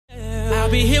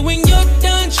I'll be here when you're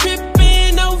done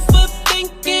tripping,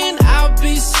 overthinking. I'll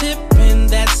be sipping.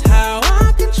 That's how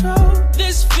I control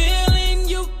this feeling.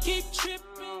 You keep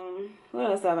tripping. What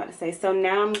else was I about to say? So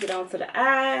now I'm gonna get on to the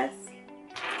eyes.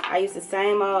 I use the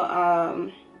same old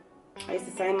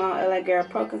LA Girl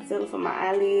Pro Concealer for my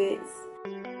eyelids.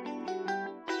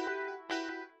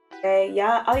 Okay,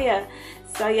 y'all. Oh yeah.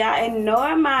 So y'all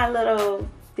ignore my little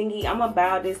thingy. I'm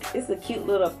about this. It's a cute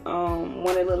little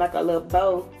one that look like a little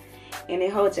bow, and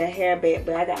it holds your hair back.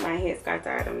 But I got my headscarf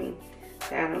tied on me,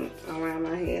 tied around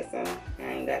my head, so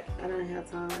I don't have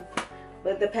time.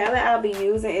 But the palette I'll be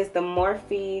using is the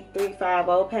Morphe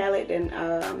 350 palette,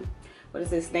 and what is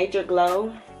this? Nature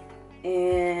Glow.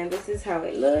 And this is how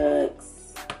it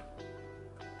looks.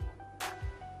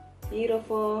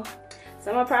 Beautiful.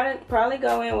 So I'm gonna probably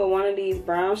go in with one of these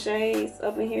brown shades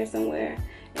up in here somewhere,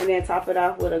 and then top it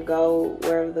off with a gold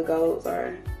wherever the golds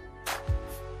are.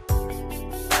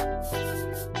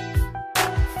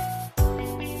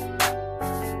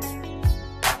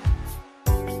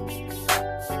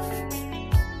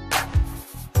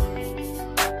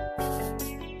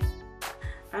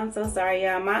 I'm so sorry,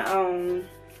 y'all.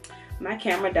 My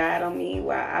camera died on me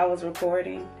while I was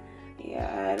recording. Yeah,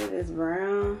 I added this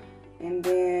brown, and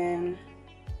then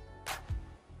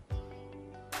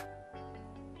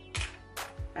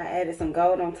I added some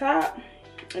gold on top.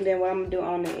 And then what I'm gonna do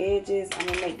on the edges, I'm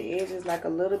gonna make the edges like a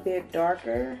little bit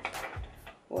darker,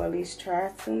 or at least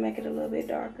try to make it a little bit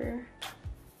darker.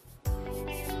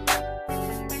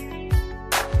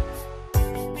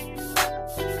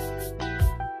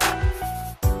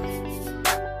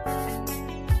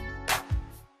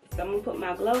 So I'm gonna put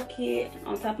my glow kit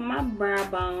on top of my brow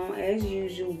bone as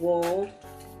usual.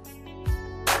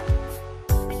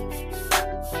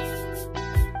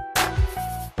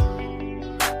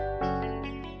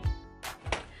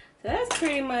 So that's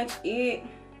pretty much it.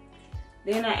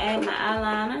 Then I add my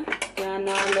eyeliner. Y'all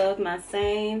know I love my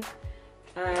same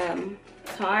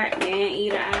Tarte Man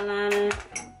Eater eyeliner.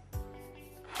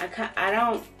 I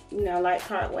don't, like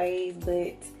Tarte waves,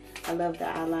 but I love the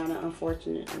eyeliner,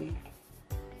 unfortunately.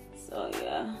 So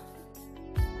yeah.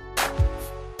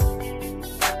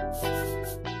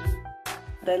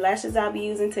 The lashes I'll be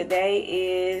using today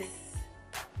is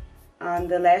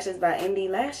the lashes by Indie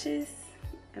Lashes.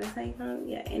 Did I say something?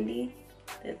 Yeah, Indie.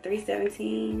 The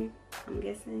 317, I'm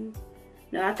guessing.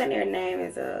 No, I think their name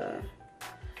is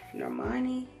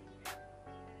Normani.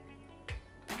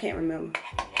 I can't remember.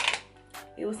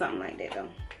 It was something like that though.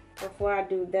 Before I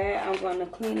do that, I'm gonna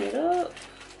clean it up.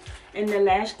 And the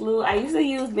lash glue, I usually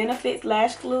use Benefits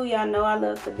lash glue. Y'all know I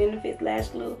love the Benefits lash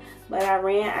glue, but I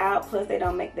ran out. Plus they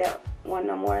don't make that one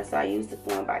no more, so I used the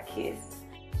one by Kiss.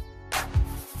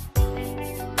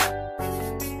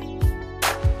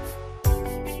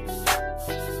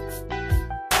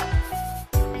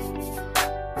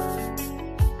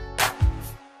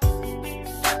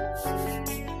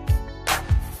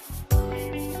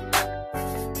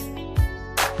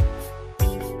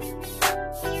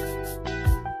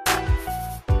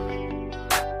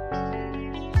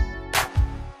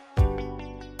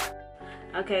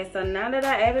 Okay, so now that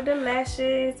I added the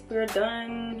lashes, we're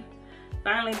done.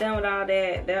 Finally done with all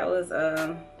that. That was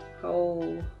a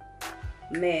whole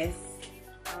mess.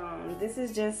 This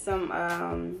is just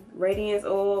some Radiance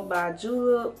Oil by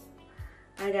Julep.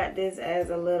 I got this as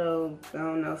a little, I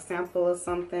don't know, sample or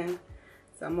something.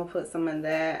 So I'm gonna put some of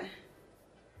that.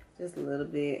 Just a little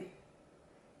bit.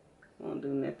 Won't do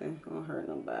nothing. Won't hurt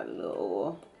nobody. A little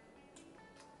oil.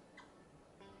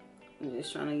 I'm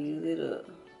just trying to use it up.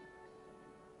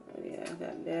 Oh yeah, I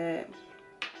got that.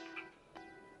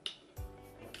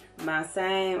 My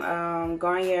same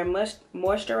Garnier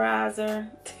moisturizer.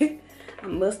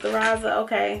 Moisturizer,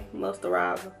 okay.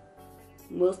 Moisturizer.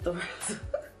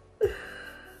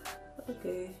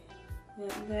 Okay,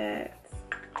 got that.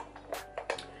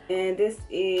 And this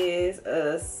is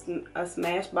a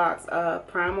Smashbox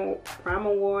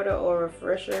primer water or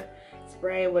refresher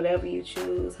spray, whatever you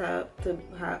choose, how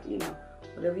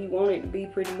whatever you want it to be,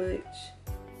 pretty much.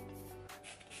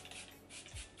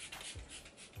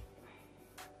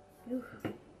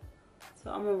 So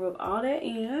I'm gonna rub all that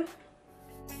in.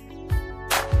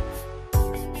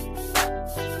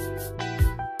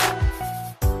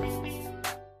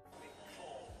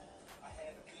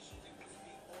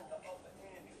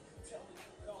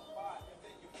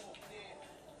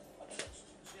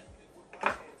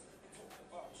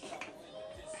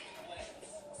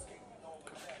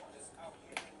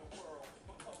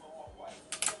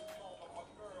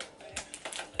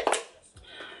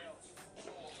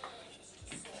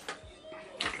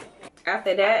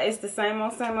 After that, it's the same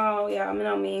old, y'all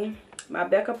know me. my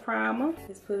Becca primer.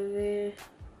 Just put it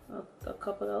in a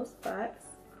couple of those spots.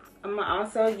 I'm gonna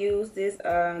also use this.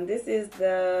 This is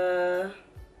the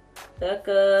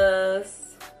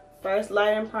Becca's First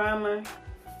Lighting Primer.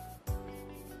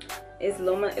 It's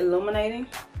illuminating.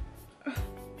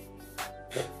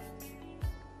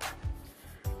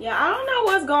 Yeah, I don't know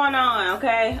what's going on,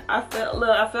 okay? I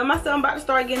feel myself about to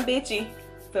start getting bitchy.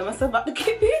 I feel myself about to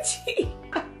get bitchy.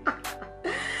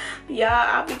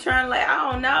 Yeah, I be trying, like,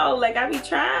 I don't know. Like, I be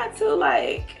trying to,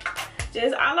 like,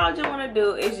 just, all I just want to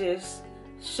do is just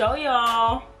show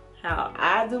y'all how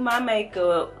I do my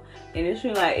makeup. And it's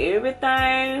like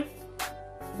everything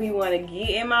we want to get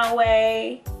in my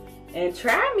way and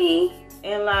try me.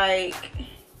 And, like,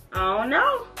 I don't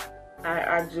know.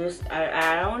 I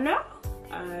don't know.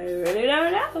 I really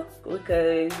don't know,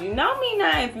 because you know me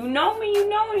now. If you know me, you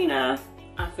know me now.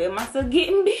 I feel myself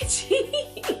getting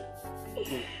bitchy.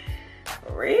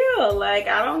 For real, like,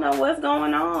 I don't know what's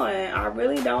going on. I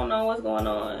really don't know what's going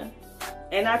on.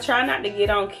 And I try not to get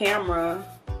on camera,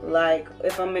 like,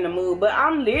 if I'm in a mood. But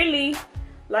I'm literally,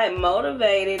 like,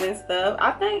 motivated and stuff.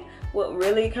 I think what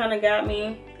really kind of got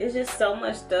me is just so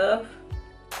much stuff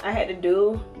I had to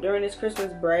do during this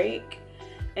Christmas break.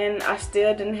 And I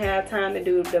still didn't have time to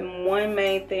do the one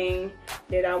main thing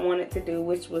that I wanted to do,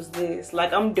 which was this.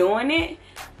 Like, I'm doing it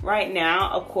right now,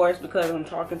 of course, because I'm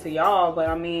talking to y'all. But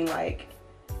I mean, like,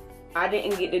 I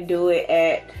didn't get to do it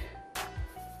at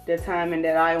the timing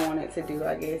that I wanted to do,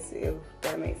 I guess, if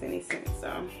that makes any sense.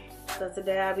 So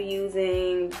today I'll be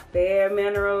using Bare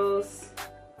Minerals,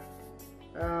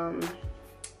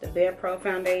 the Bare Pro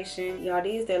Foundation. Y'all,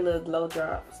 these that little glow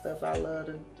drop stuff I love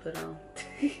to put on.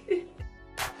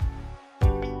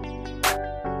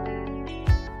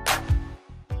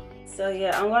 So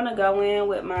yeah, I'm gonna go in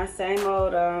with my same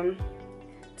old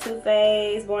Too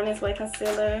Faced Born This Way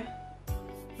concealer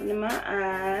under my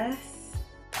eyes.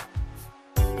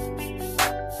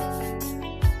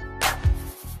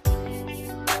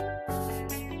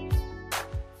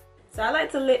 So I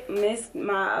like to mix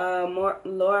my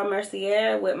Laura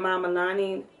Mercier with my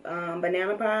Milani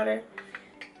banana powder.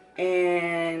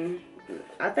 And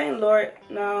I think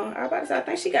I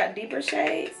think she got deeper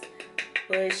shades.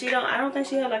 But I don't think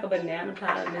she had like a banana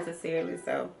powder necessarily.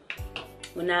 So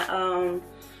when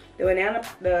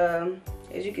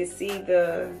as you can see,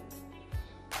 the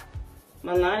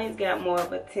Milani's got more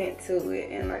of a tint to it.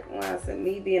 And like when I said,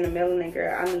 me being a melanin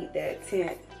girl, I need that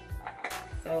tint.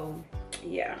 So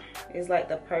yeah, it's like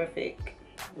the perfect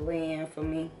blend for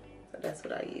me. So that's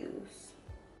what I use.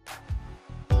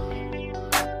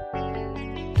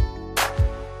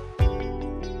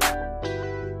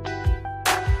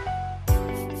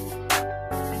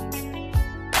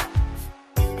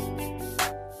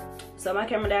 So my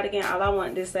camera died again. All I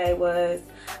wanted to say was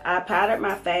I powdered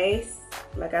my face.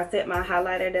 Like I said, my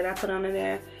highlighter that I put under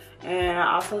there. And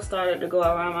I also started to go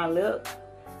around my lip,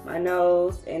 my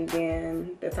nose, and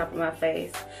then the top of my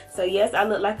face. So yes, I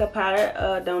look like a powdered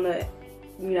donut,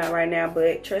 you know, right now,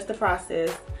 but trust the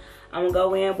process. I'm gonna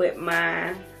go in with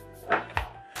my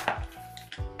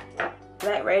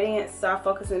Black Radiance Soft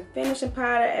Focusing Finishing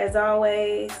Powder as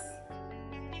always.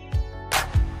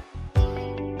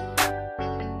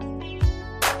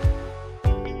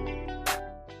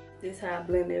 This is how I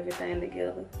blend everything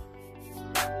together.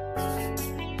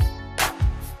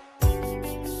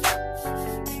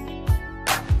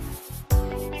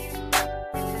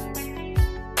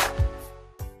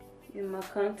 In my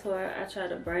contour, I try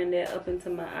to bring that up into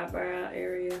my eyebrow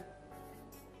area.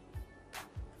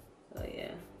 So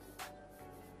yeah.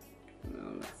 And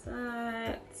on the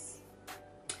sides.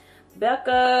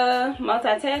 Becca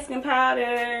Multitasking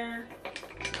Powder.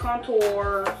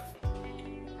 Contour.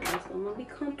 So I'm gonna be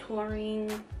contouring.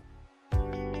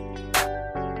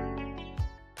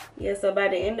 Yeah, so by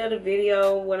the end of the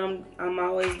video, what I'm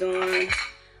always doing,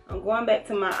 I'm going back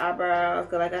to my eyebrows,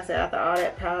 because like I said, after all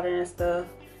that powder and stuff,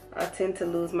 I tend to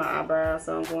lose my eyebrows,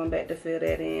 so I'm going back to fill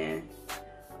that in.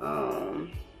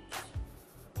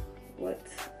 What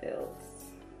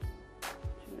else? I'm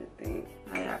trying to think.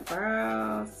 I got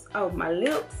brows. Oh, my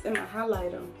lips and my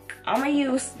highlighter. I'm gonna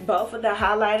use both of the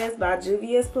highlighters by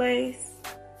Juvia's Place.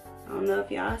 I don't know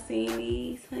if y'all seen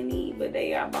these, honey, but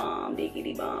they are bomb,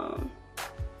 diggity bomb.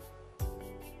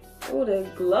 Oh,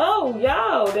 that glow,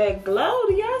 y'all, that glow.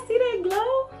 Do y'all see that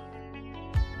glow?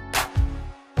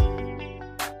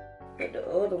 But the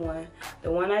other one,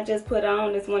 the one I just put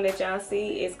on, this one that y'all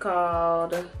see, is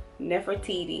called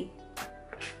Nefertiti.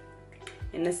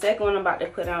 And the second one I'm about to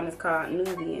put on is called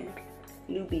Nubian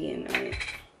on it,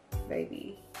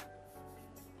 baby.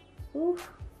 Ooh.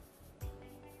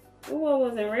 Ooh, I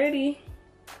wasn't ready.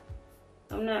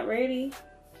 I'm not ready.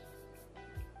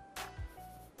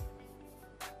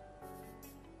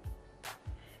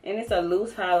 And it's a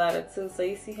loose highlighter too. So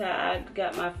you see how I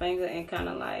got my finger and kind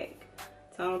of like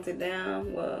toned it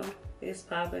down? Well, it's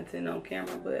popping on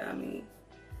camera, but I mean,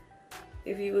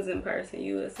 if you was in person,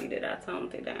 you would see that I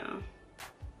toned it down.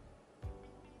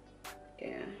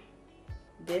 Yeah,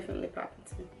 definitely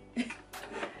popping.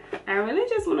 I really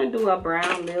just want to do a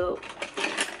brown lip.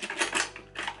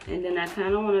 And then I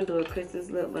kind of want to do a Christmas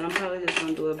lip, but I'm probably just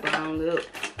going to do a brown lip.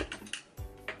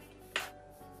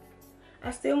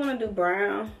 I still want to do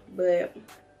brown, but...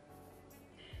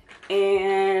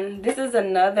 And this is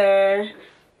another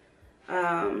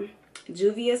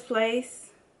Juvia's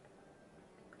Place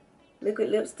liquid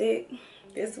lipstick.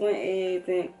 This one is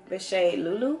in the shade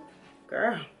Lulu.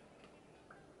 Girl.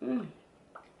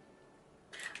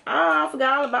 Oh, I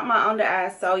forgot all about my under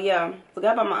eye. So yeah,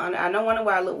 forgot about my under eye. No wonder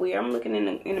why I look weird. I'm looking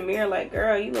in the mirror like,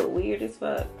 girl, you look weird as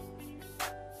fuck.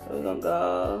 So we're gonna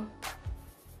go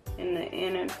in the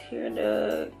inner tear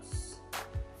ducts.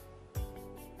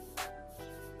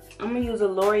 I'm gonna use a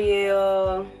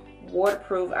L'Oreal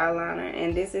waterproof eyeliner,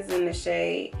 and this is in the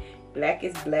shade Black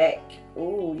is Black.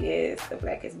 Ooh, yes, the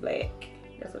Black is Black.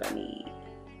 That's what I need.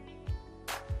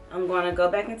 I'm gonna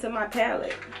go back into my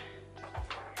palette.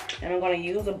 And I'm going to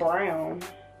use a brown,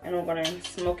 and I'm going to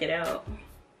smoke it out.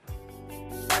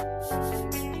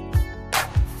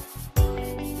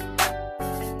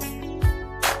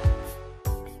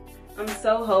 I'm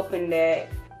so hoping that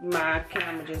my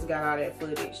camera just got all that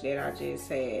footage that I just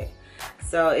had.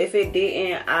 So if it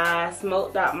didn't, I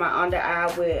smoked out my under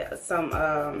eye with some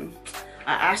an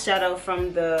eyeshadow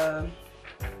from that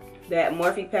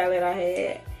Morphe palette I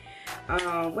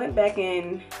had. Went back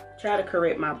and try to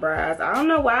correct my brows. I don't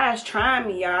know why it's trying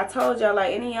me, y'all. I told y'all,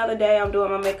 like, any other day I'm doing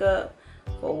my makeup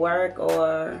for work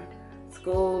or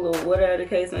school or whatever the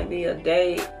case may be, a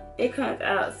date, it comes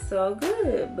out so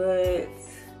good. But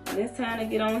when it's time to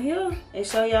get on here and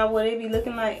show y'all what it be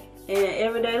looking like in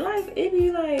everyday life, it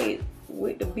be like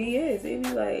with the BS. It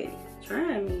be like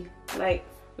trying me, like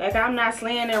I'm not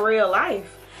slaying in real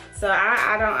life. So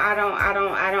I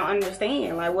don't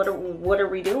understand. Like, what are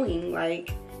we doing? Like,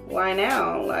 why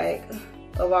now? Like,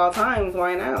 of all times,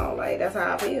 why now? Like, that's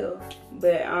how I feel.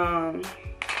 But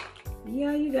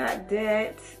yeah, you got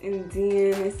that. And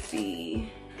then let's see,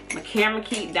 my camera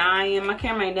keep dying. My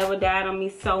camera ain't never died on me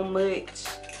so much.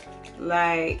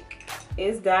 Like,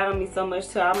 it's died on me so much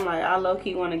too. I'm like, I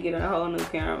low-key want to get a whole new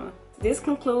camera. This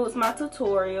concludes my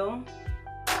tutorial.